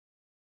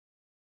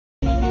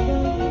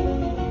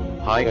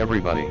Hi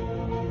everybody.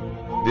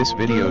 This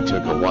video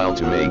took a while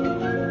to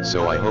make,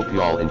 so I hope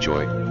y'all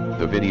enjoy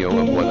the video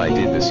of what I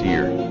did this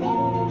year.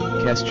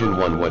 Question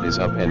 1, what is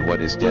up and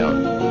what is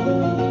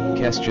down?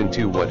 Question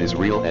 2, what is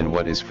real and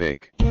what is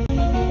fake?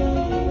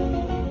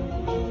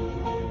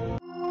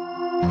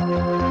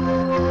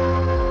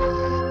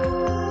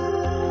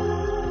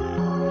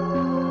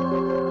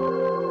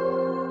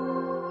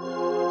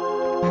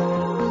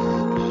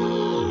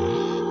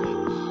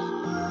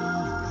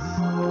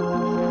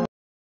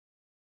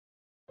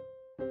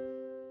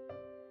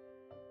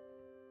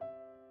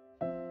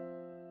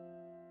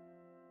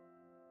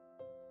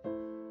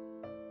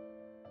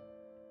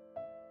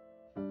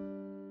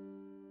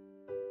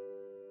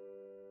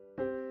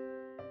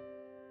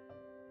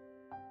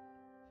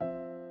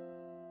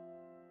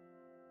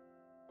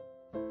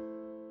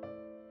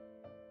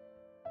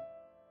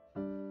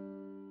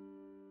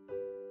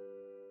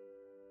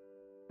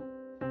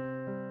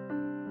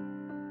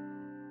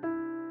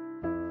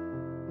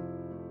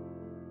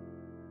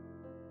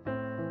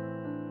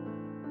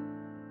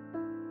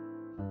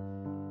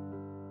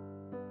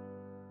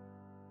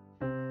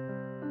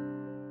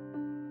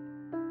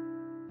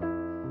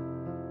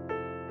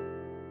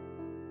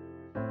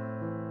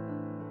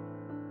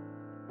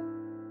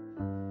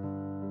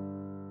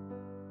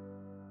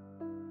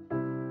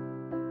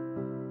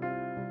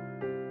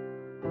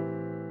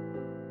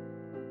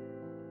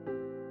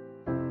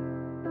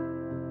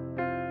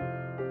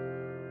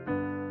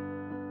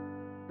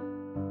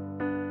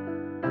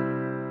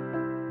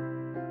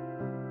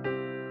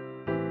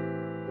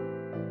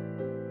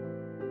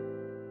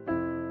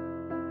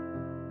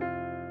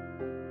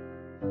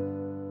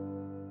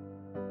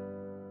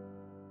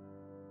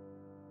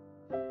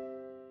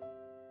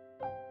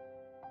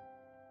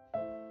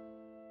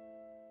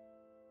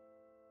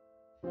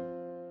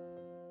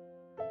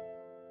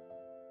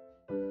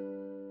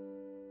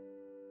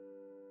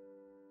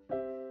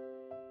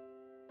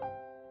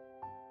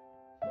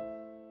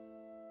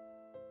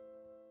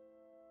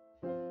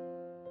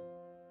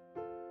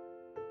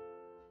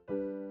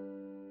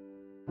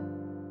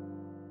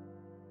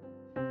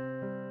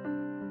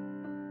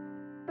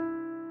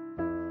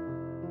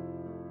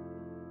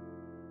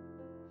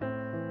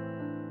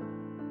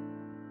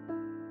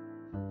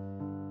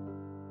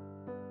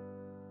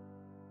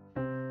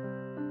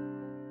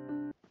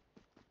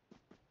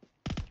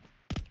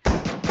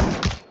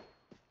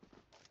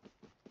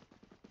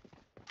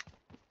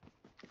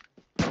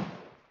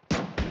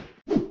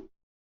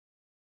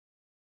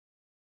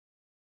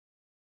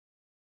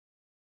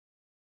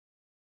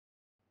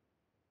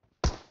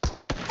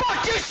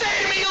 What you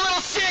say to me, you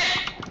little shit?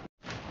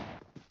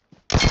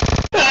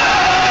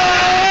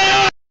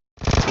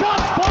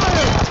 Shots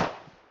fired!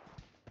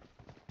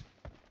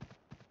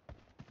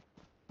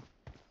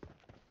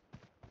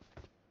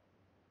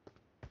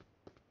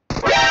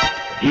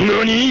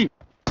 NANI?!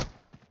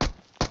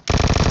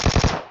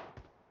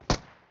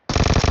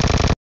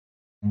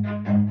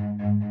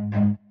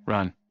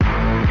 Run.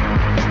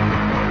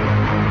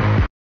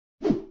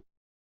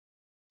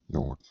 Yo,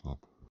 what's up?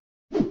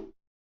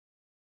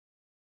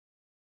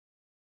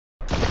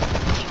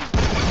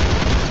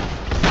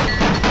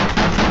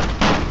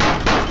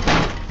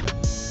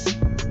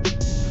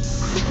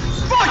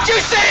 What you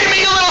say to me,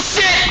 you little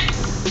shit?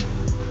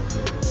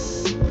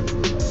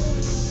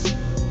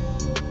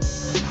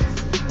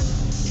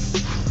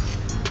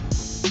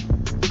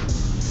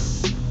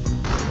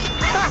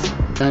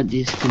 Got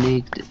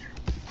disconnected.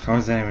 How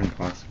is that even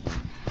possible?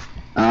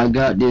 I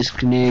got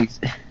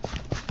disconnected.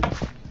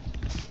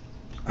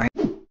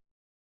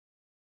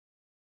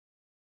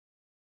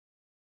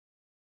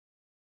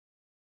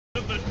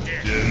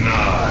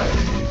 Denied.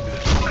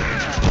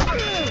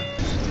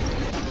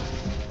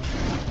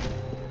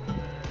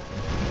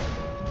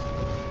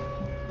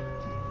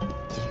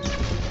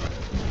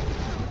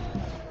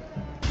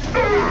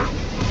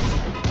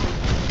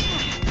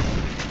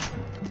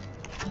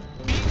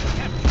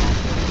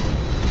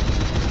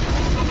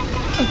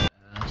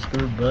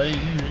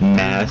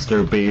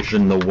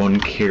 Masturbation, the one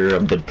cure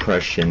of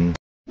depression.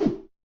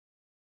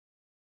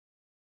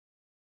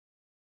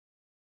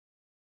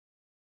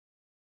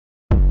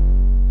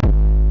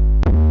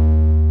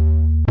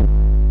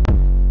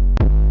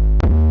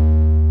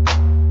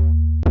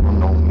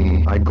 Know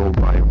me, I go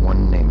by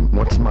one name.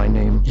 What's my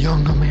name?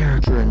 Young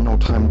America, no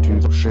time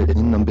to throw shit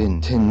in the bin.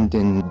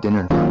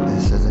 Dinner.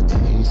 This is a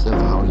taste of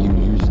how you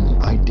use me.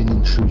 I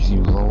didn't choose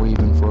you, low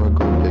even for a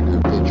gold digger,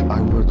 bitch.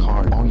 I work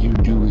hard. All you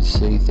do is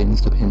say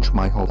things to pinch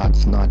my hope.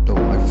 That's not dope.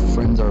 My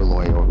friends are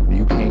loyal.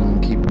 You can't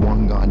even keep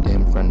one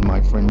goddamn friend.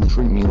 My friends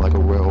treat me like a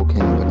real king,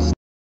 but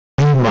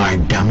do my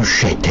dumb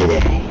shit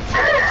today.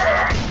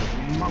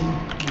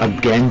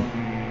 Again?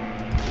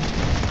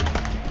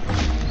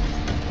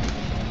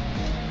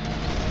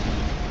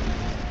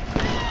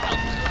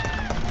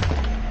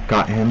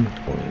 Got him,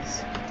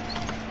 boys.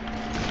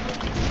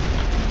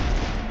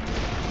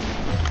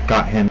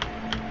 Got him.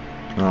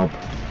 Oh.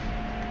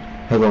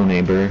 Hello,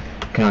 neighbor.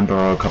 Can I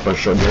borrow a cup of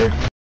sugar?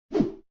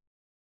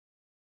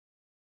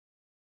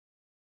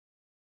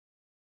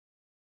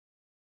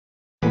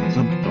 What's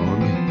up,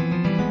 dog?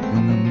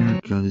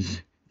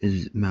 Guz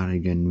is mad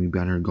again. We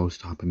better go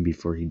stop him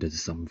before he does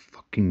some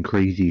fucking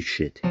crazy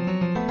shit.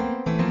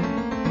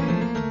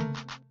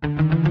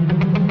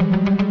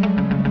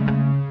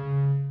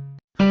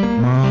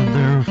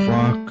 Motherfucker,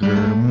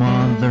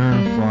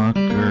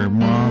 motherfucker,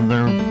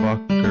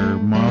 motherfucker,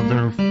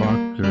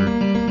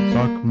 motherfucker.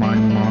 Suck my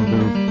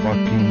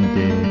motherfucking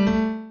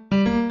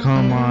dick.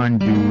 Come on,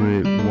 do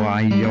it.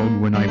 Why I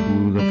yelled when I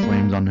blew the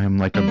flames on him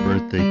like a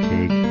birthday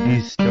cake.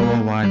 He's still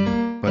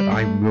alive, but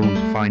I will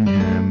find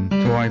him.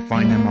 Till I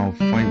find him, I'll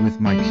fight with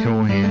my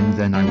kill hands,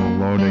 and I will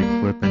load a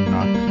clip and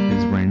knock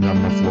his brains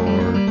on the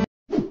floor.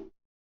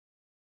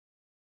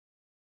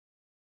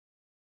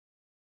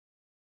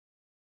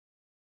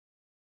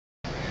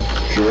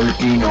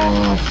 Jerking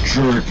off,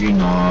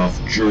 jerking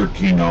off,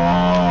 jerking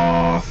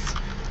off.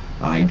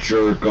 I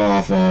jerk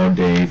off all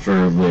day for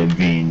a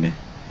living.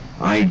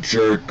 I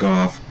jerk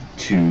off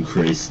to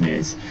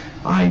Christmas.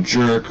 I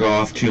jerk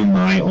off to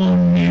my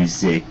own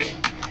music.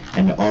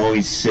 And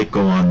always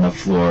sicko on the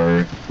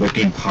floor,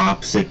 licking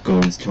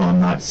popsicles till I'm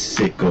not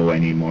sicko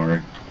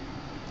anymore.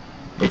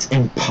 It's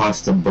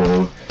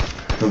impossible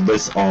to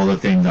list all the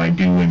things I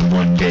do in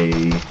one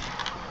day.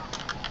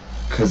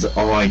 'Cause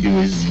all I do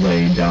is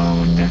lay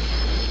down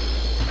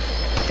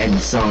and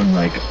sound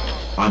like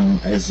I'm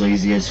as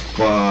lazy as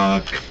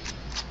fuck.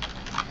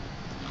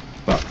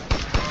 But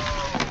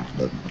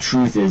the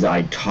truth is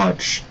I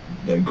touch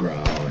the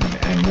ground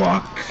and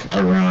walk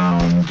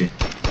around.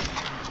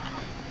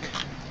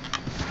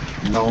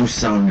 No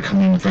sound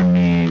coming from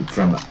me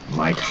from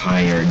my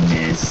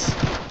tiredness.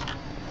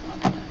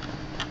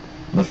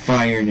 The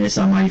fireness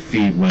on my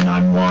feet when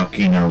I'm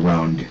walking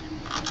around.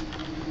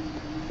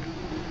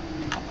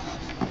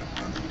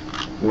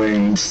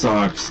 Wearing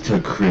socks to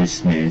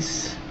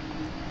Christmas.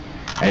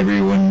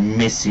 Everyone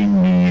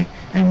missing me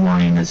and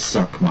wanting to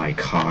suck my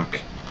cock.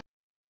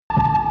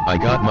 I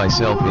got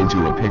myself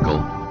into a pickle,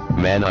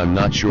 man, I'm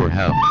not sure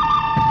how.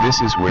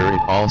 This is where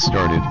it all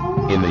started.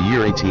 In the year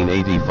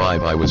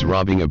 1885 I was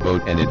robbing a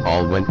boat and it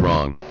all went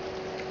wrong.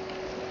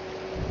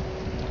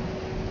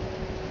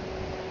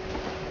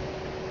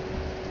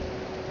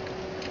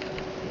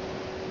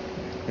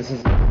 This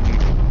is...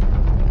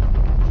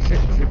 Shit,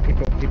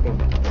 people.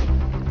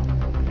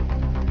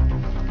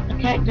 I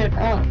can't get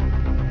up.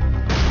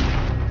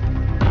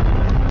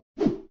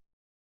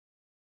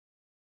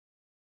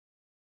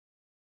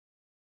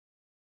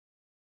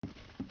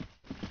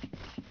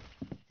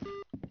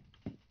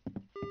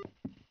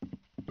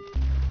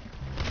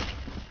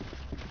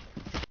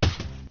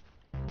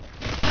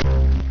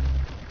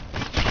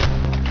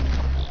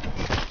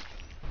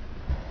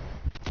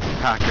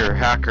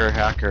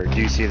 Hacker. Do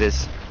you see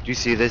this?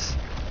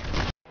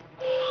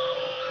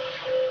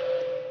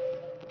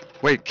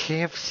 Wait,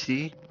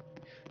 KFC?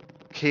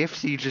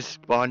 KFC just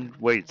spawned.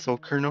 Wait, so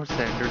Colonel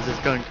Sanders is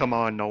gonna come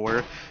out of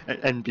nowhere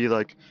and be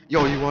like,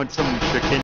 yo, you want some chicken?